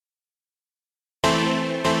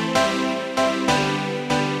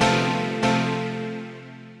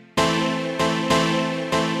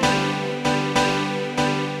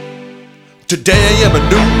Today I am a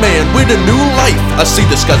new man with a new life. I see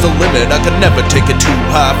the sky's the limit, I could never take it too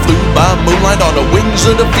high. Flew by moonlight on the wings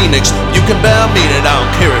of the phoenix. You can bear me and I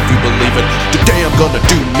don't care if you believe it. Today I'm gonna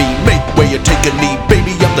do me, make way or take a knee.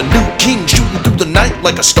 Baby, I'm the new king, shooting through the night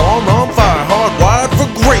like a star on fire. Hardwired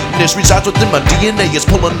for greatness, resides within my DNA. Is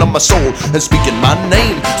pulling on my soul and speaking my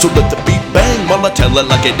name. So let the beat bang while I tell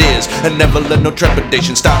it like it is. And never let no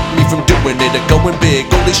trepidation stop me from doing it and going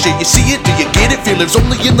big. Holy shit, you see it? Do you get it? Fear lives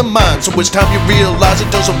only in the mind, so it's time you realize it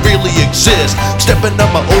doesn't really exist. Stepping out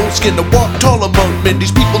my old skin to walk tall among men. These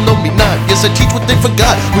people know me not. Yes, I teach what they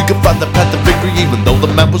forgot. We can find the path to victory even though the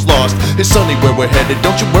map was lost. It's sunny where we're headed,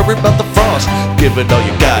 don't you worry about the frost. Give it all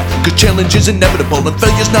you got, cause challenge is inevitable and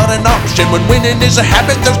failure's not an option. When winning is a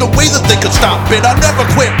habit, there's no way that they could stop it. I never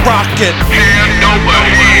quit rocking. Hand over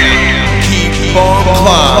hand. Keep on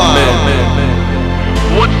climbing.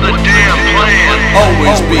 What's the damn plan?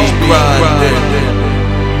 Always be grinding.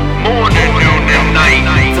 Morning, noon, and night.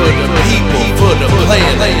 For the people, for the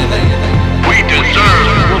planet. We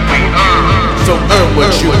deserve what we earn. So earn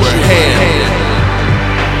what you were handed.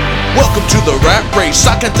 Welcome to the rat race.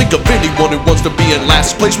 I can't think of anyone who wants to be in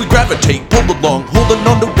last place. We gravitate, pull along, holding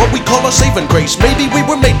on to what we call our saving grace. Maybe we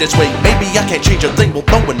were made this way, maybe I can't change a thing. Well,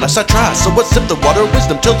 no, unless I try. So I sip the water of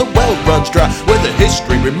wisdom till the well runs dry. Whether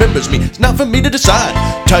history remembers me, it's not for me to decide.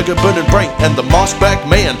 Tiger burning bright and the moss-back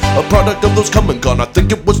man, a product of those come and gone. I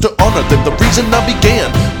think it was to honor them, the reason I began.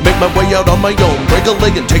 Make my way out on my own, break a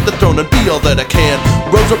leg and take the throne and be all that I can.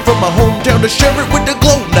 Rose up from my hometown to share it with the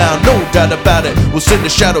glow now, no doubt about it. We'll send the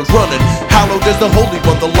shadows running, hallowed is the Holy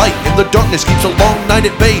One. The light in the darkness keeps a long night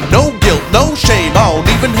at bay. No guilt, no shame, I don't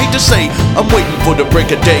even hate to say I'm waiting for the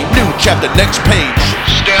break of day. New chapter, next page.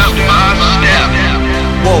 Step by step.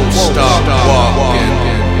 Won't stop walking.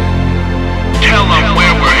 Tell them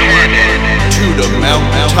where we're headed. To the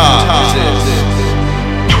mountaintops.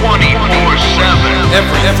 24/7.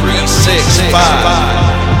 Every 365.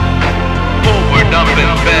 Forward, up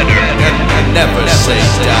and better. And never say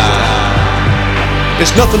die.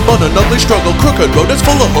 It's nothing but an ugly struggle, crooked road is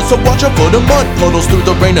full of holes, so watch out for the mud puddles through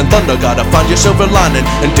the rain and thunder. Gotta find your silver lining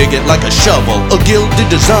and dig it like a shovel. A gilded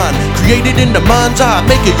design, created in the mind's eye,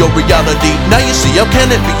 make it your reality. Now you see how can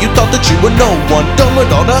it be? You thought that you were no one, done with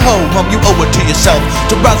all the ho-hum. You owe it to yourself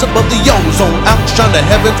to rise above the ozone, outshine the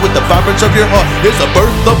heavens with the vibrance of your heart. It's the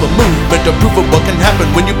birth of a movement, a proof of what can happen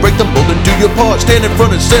when you break the mold and do your part. Stand in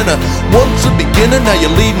front and center, once a beginner, now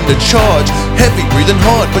you're leading the charge. Heavy breathing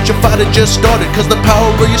hard, but your fight had just started, cause the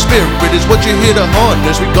power of your spirit is what you're here to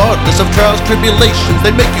harness. Regardless of trials, tribulations,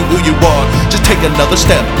 they make you who you are. Just take another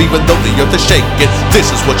step, even though the earth is shaking. This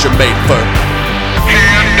is what you're made for.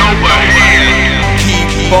 Hand over hand.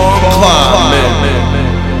 Keep on climbing.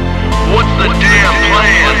 What's the damn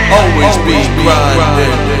plan? Always be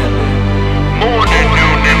grinding. Morning,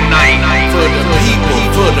 noon, and night. For the people,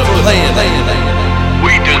 for the planet.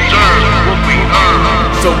 We deserve what we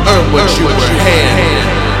earn. So earn what you were handed.